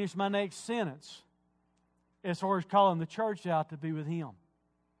I finish my next sentence as far as calling the church out to be with Him.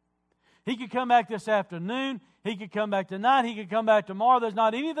 He could come back this afternoon. He could come back tonight. He could come back tomorrow. There's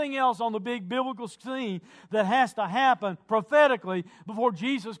not anything else on the big biblical scene that has to happen prophetically before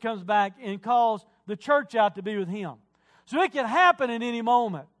Jesus comes back and calls the church out to be with Him. So it can happen at any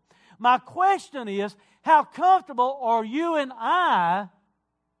moment. My question is, how comfortable are you and I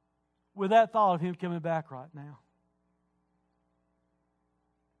with that thought of Him coming back right now?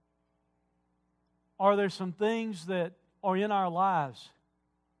 Are there some things that or in our lives,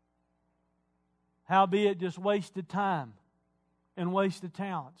 howbeit just wasted time and wasted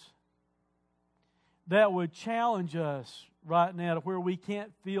talents, that would challenge us right now to where we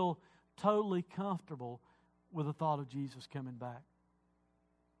can't feel totally comfortable with the thought of Jesus coming back?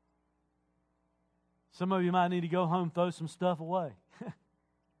 Some of you might need to go home and throw some stuff away.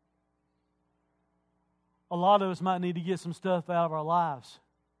 A lot of us might need to get some stuff out of our lives.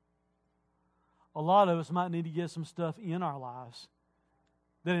 A lot of us might need to get some stuff in our lives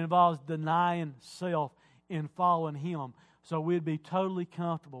that involves denying self and following Him, so we'd be totally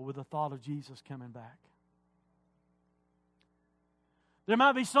comfortable with the thought of Jesus coming back. There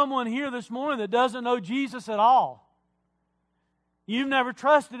might be someone here this morning that doesn't know Jesus at all. You've never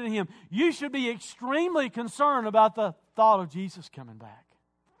trusted in Him. You should be extremely concerned about the thought of Jesus coming back,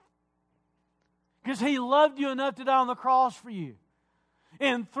 because He loved you enough to die on the cross for you.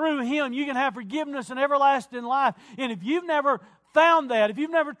 And through Him, you can have forgiveness and everlasting life. And if you've never found that, if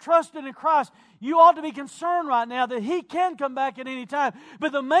you've never trusted in Christ, you ought to be concerned right now that He can come back at any time.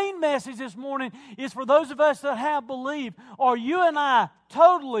 But the main message this morning is for those of us that have believed. Are you and I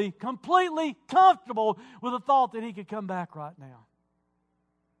totally, completely comfortable with the thought that He could come back right now?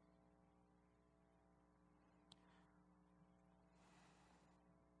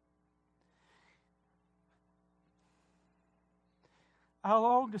 I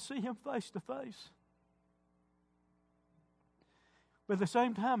long to see Him face to face. But at the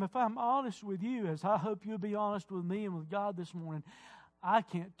same time, if I'm honest with you, as I hope you'll be honest with me and with God this morning, I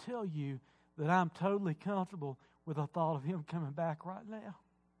can't tell you that I'm totally comfortable with the thought of Him coming back right now.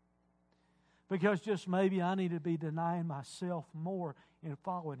 Because just maybe I need to be denying myself more and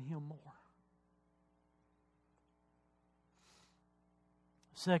following Him more.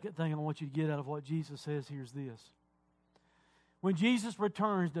 Second thing I want you to get out of what Jesus says here is this. When Jesus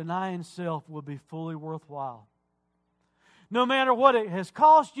returns, denying self will be fully worthwhile. No matter what it has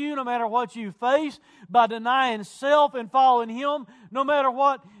cost you, no matter what you face, by denying self and following Him, no matter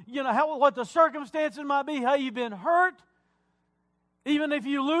what, what the circumstances might be, how you've been hurt, even if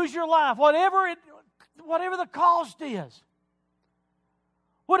you lose your life, whatever the cost is,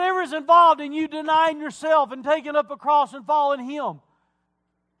 whatever is involved in you denying yourself and taking up a cross and following Him,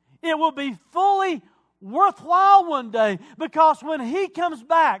 it will be fully worthwhile one day, because when He comes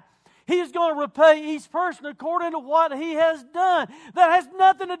back, He's going to repay each person according to what he has done. That has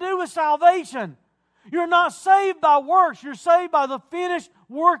nothing to do with salvation. You're not saved by works. You're saved by the finished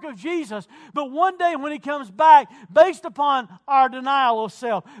work of Jesus. But one day when He comes back, based upon our denial of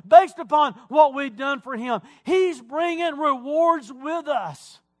self, based upon what we've done for Him, He's bringing rewards with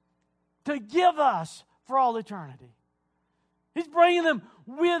us to give us for all eternity. He's bringing them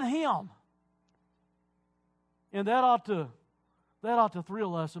with Him. And that ought to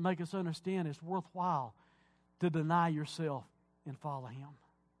thrill us and make us understand it's worthwhile to deny yourself and follow Him.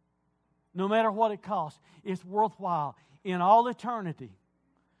 No matter what it costs, it's worthwhile in all eternity.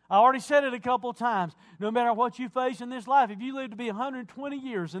 I already said it a couple of times. No matter what you face in this life, if you live to be 120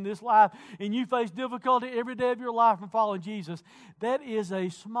 years in this life and you face difficulty every day of your life from following Jesus, that is a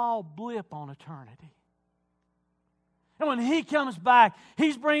small blip on eternity. And when He comes back,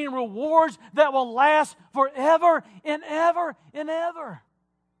 He's bringing rewards that will last forever and ever and ever.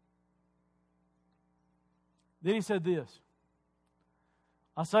 Then He said this,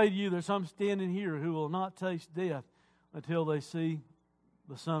 I say to you, there's some standing here who will not taste death until they see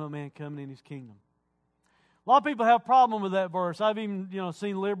the Son of Man coming in His kingdom. A lot of people have a problem with that verse. I've even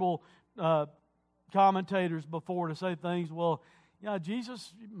seen liberal commentators before to say things, well,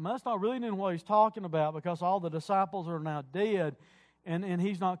 Jesus must not really know what He's talking about, because all the disciples are now dead and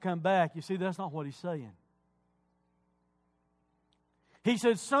He's not come back. You see, that's not what He's saying. He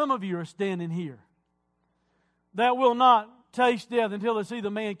said, some of you are standing here that will not taste death until they see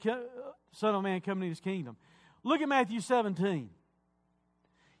the Son of Man coming in His kingdom. Look at Matthew 17.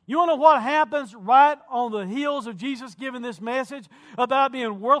 You want to know what happens right on the heels of Jesus giving this message about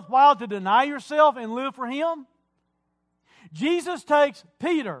being worthwhile to deny yourself and live for Him? Jesus takes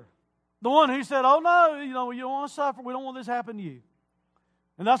Peter, the one who said, oh no, you don't want to suffer. We don't want this to happen to you.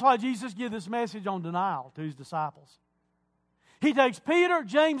 And that's why Jesus gave this message on denial to His disciples. He takes Peter,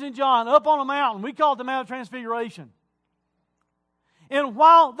 James, and John up on a mountain. We call it the Mount of Transfiguration. And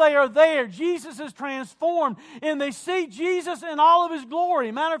while they are there, Jesus is transformed, and they see Jesus in all of His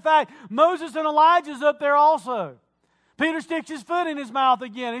glory. Matter of fact, Moses and Elijah's up there also. Peter sticks his foot in his mouth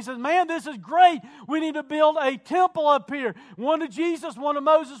again. He says, man, this is great. We need to build a temple up here. One to Jesus, one to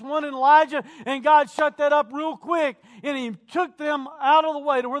Moses, one to Elijah. And God shut that up real quick. And He took them out of the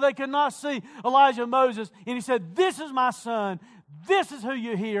way to where they could not see Elijah and Moses. And He said, this is my Son. This is who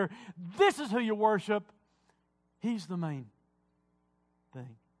you hear. This is who you worship. He's the main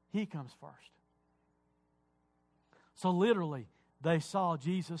thing. He comes first. So literally, they saw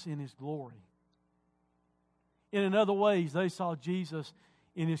Jesus in His glory. In other ways, they saw Jesus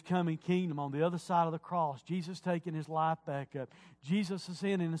in His coming kingdom on the other side of the cross. Jesus taking His life back up. Jesus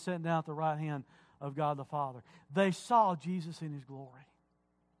ascending and sitting down at the right hand of God the Father. They saw Jesus in His glory.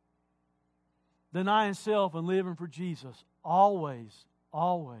 Denying self and living for Jesus always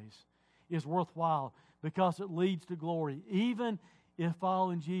is worthwhile because it leads to glory. Even if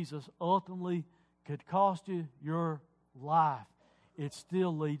following Jesus ultimately could cost you your life, it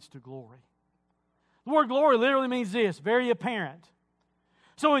still leads to glory. The word glory literally means this, very apparent.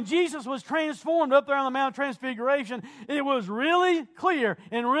 So when Jesus was transformed up there on the Mount of Transfiguration, it was really clear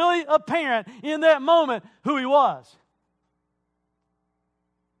and really apparent in that moment who He was.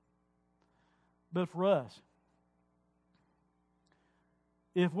 But for us,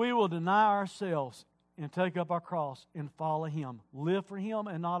 if we will deny ourselves and take up our cross and follow Him, live for Him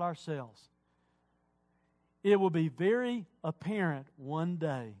and not ourselves, it will be very apparent one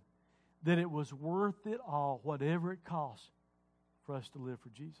day that it was worth it all, whatever it costs, for us to live for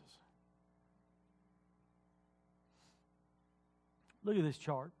Jesus. Look at this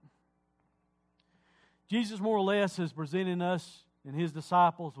chart. Jesus more or less is presenting us and His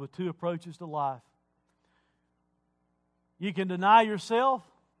disciples with two approaches to life. You can deny yourself,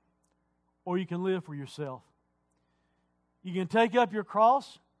 or you can live for yourself. You can take up your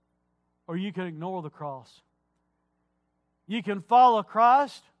cross, or you can ignore the cross. You can follow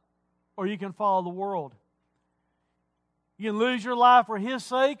Christ, or you can follow the world. You can lose your life for His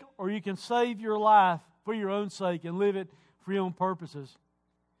sake, or you can save your life for your own sake and live it for your own purposes.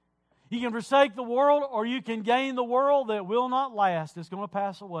 You can forsake the world, or you can gain the world that will not last. It's going to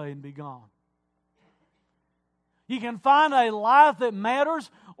pass away and be gone. You can find a life that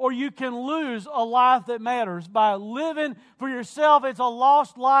matters, or you can lose a life that matters. By living for yourself, it's a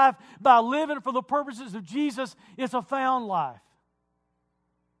lost life. By living for the purposes of Jesus, it's a found life.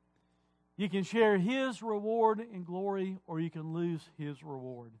 You can share His reward and glory, or you can lose His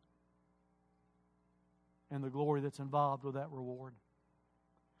reward and the glory that's involved with that reward.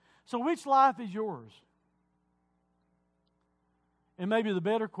 So which life is yours? And maybe the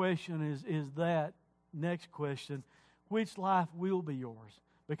better question is that next question, which life will be yours?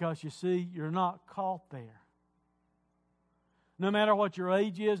 Because you see, you're not caught there. No matter what your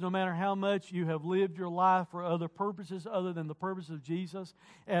age is, no matter how much you have lived your life for other purposes other than the purpose of Jesus,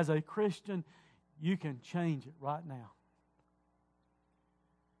 as a Christian, you can change it right now.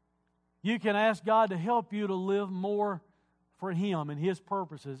 You can ask God to help you to live more for Him and His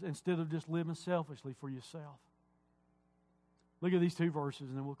purposes instead of just living selfishly for yourself. Look at these two verses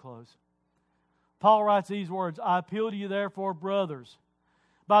and then we'll close. Paul writes these words, I appeal to you therefore, brothers,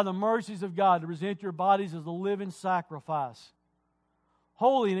 by the mercies of God, to present your bodies as a living sacrifice,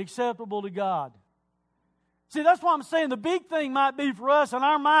 holy and acceptable to God. See, that's why I'm saying the big thing might be for us in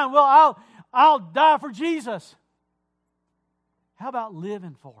our mind, well, I'll die for Jesus. How about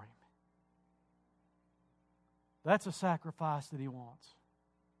living for Him? That's a sacrifice that He wants.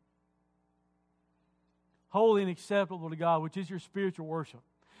 Holy and acceptable to God, which is your spiritual worship.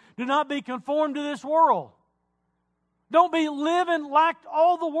 Do not be conformed to this world. Don't be living like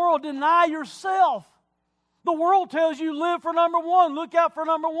all the world. Deny yourself. The world tells you live for number one. Look out for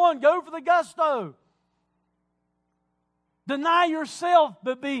number one. Go for the gusto. Deny yourself,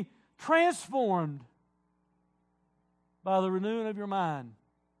 but be transformed by the renewing of your mind,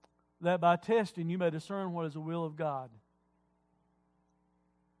 that by testing you may discern what is the will of God,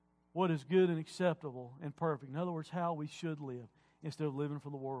 what is good and acceptable and perfect. In other words, how we should live instead of living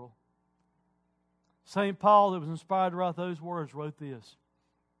for the world. St. Paul, that was inspired to write those words, wrote this.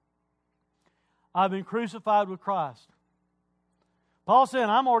 I've been crucified with Christ. Paul said,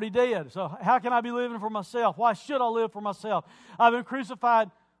 I'm already dead, so how can I be living for myself? Why should I live for myself? I've been crucified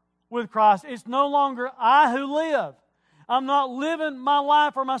with Christ. It's no longer I who live. I'm not living my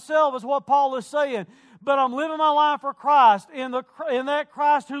life for myself, is what Paul is saying. But I'm living my life for Christ, and that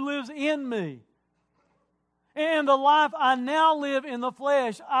Christ who lives in me. And the life I now live in the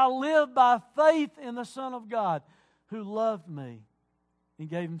flesh, I live by faith in the Son of God who loved me and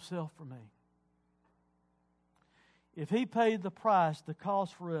gave Himself for me. If He paid the price, the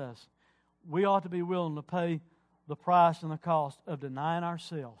cost for us, we ought to be willing to pay the price and the cost of denying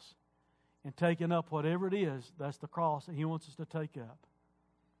ourselves and taking up whatever it is, that's the cross that He wants us to take up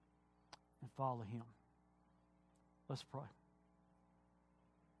and follow Him. Let's pray.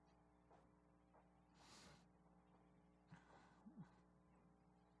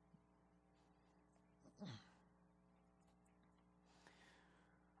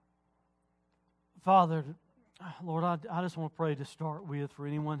 Father, Lord, I just want to pray to start with for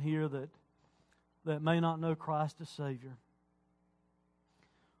anyone here that may not know Christ as Savior.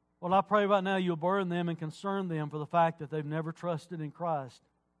 Lord, I pray right now you'll burden them and concern them for the fact that they've never trusted in Christ.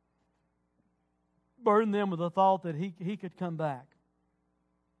 Burden them with the thought that He could come back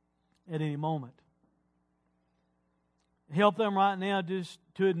at any moment. Help them right now just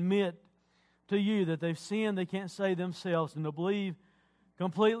to admit to you that they've sinned, they can't save themselves, and to believe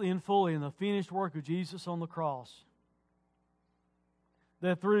completely and fully in the finished work of Jesus on the cross.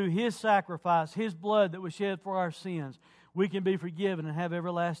 That through His sacrifice, His blood that was shed for our sins, we can be forgiven and have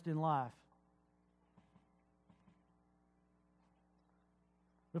everlasting life.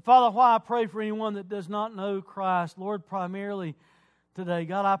 But Father, why I pray for anyone that does not know Christ, Lord, primarily today,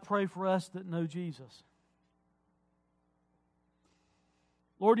 God, I pray for us that know Jesus.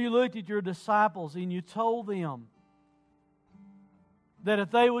 Lord, you looked at your disciples and you told them that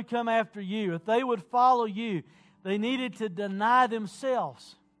if they would come after you, if they would follow you, they needed to deny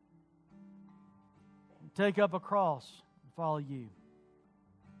themselves and take up a cross and follow you.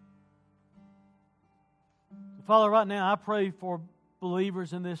 So Father, right now I pray for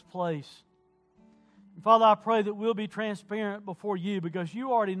believers in this place. And Father, I pray that we'll be transparent before you because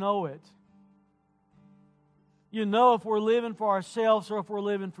you already know it. You know if we're living for ourselves or if we're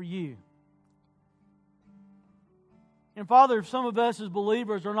living for you. And Father, if some of us as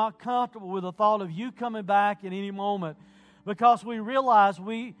believers are not comfortable with the thought of you coming back at any moment because we realize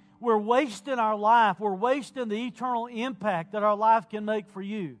we're wasting our life, we're wasting the eternal impact that our life can make for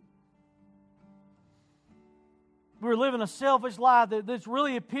you. We're living a selfish life that's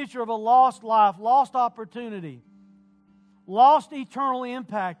really a picture of a lost life, lost opportunity, lost eternal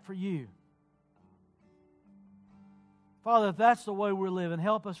impact for you. Father, if that's the way we're living,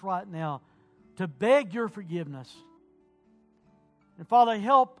 help us right now to beg your forgiveness. And Father,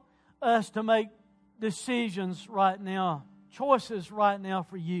 help us to make decisions right now, choices right now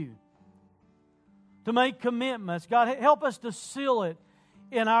for you. To make commitments. God, help us to seal it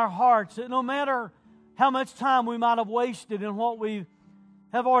in our hearts that no matter how much time we might have wasted in what we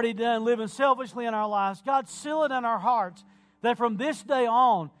have already done, living selfishly in our lives, God, seal it in our hearts that from this day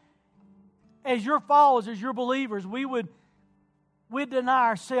on, as your followers, as your believers, we'd deny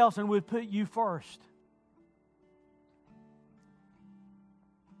ourselves and we'd put you first.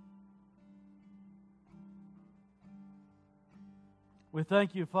 We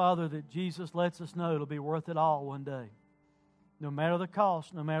thank you, Father, that Jesus lets us know it'll be worth it all one day. No matter the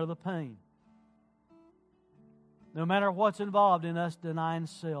cost, no matter the pain. No matter what's involved in us denying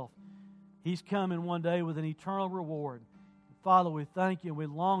self. He's coming one day with an eternal reward. Father, we thank you and we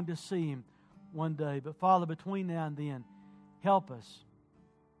long to see Him one day. But Father, between now and then, help us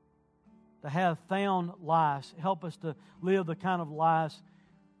to have found lives. Help us to live the kind of lives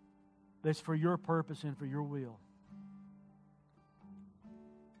that's for your purpose and for your will.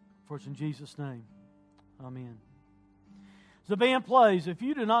 For it's in Jesus' name. Amen. As the band plays, if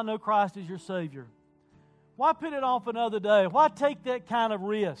you do not know Christ as your Savior, why put it off another day? Why take that kind of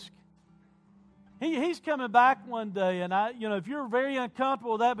risk? He's coming back one day, and if you're very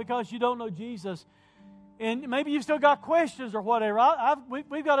uncomfortable with that because you don't know Jesus, and maybe you've still got questions or whatever,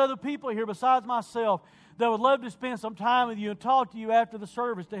 we've got other people here besides myself that would love to spend some time with you and talk to you after the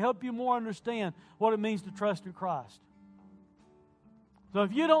service to help you more understand what it means to trust in Christ. So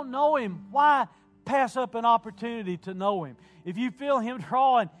if you don't know Him, why pass up an opportunity to know Him? If you feel Him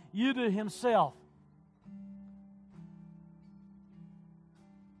drawing you to Himself.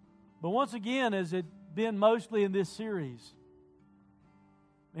 But once again, as it's been mostly in this series,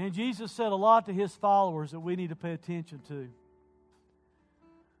 man, Jesus said a lot to His followers that we need to pay attention to.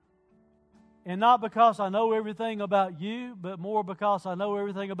 And not because I know everything about you, but more because I know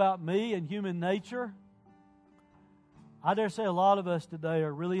everything about me and human nature. I dare say a lot of us today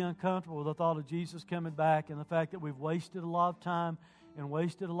are really uncomfortable with the thought of Jesus coming back and the fact that we've wasted a lot of time and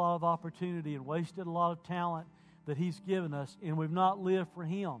wasted a lot of opportunity and wasted a lot of talent that He's given us, and we've not lived for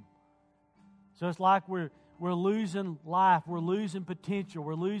Him. So it's like we're losing life, we're losing potential,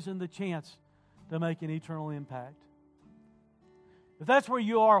 we're losing the chance to make an eternal impact. If that's where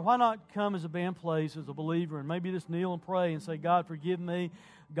you are, why not come as a band plays as a believer and maybe just kneel and pray and say, God, forgive me,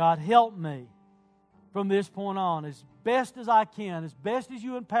 God, help me from this point on, as best as I can, as best as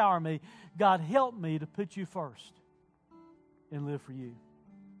you empower me, God, help me to put you first and live for you.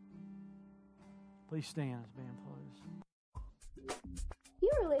 Please stand as band plays. You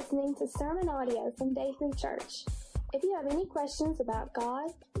are listening to sermon audio from Day 3 Church. If you have any questions about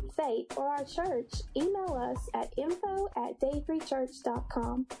God, faith, or our church, email us at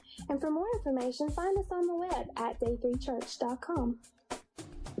info@day3church.com. And for more information, find us on the web at day3church.com.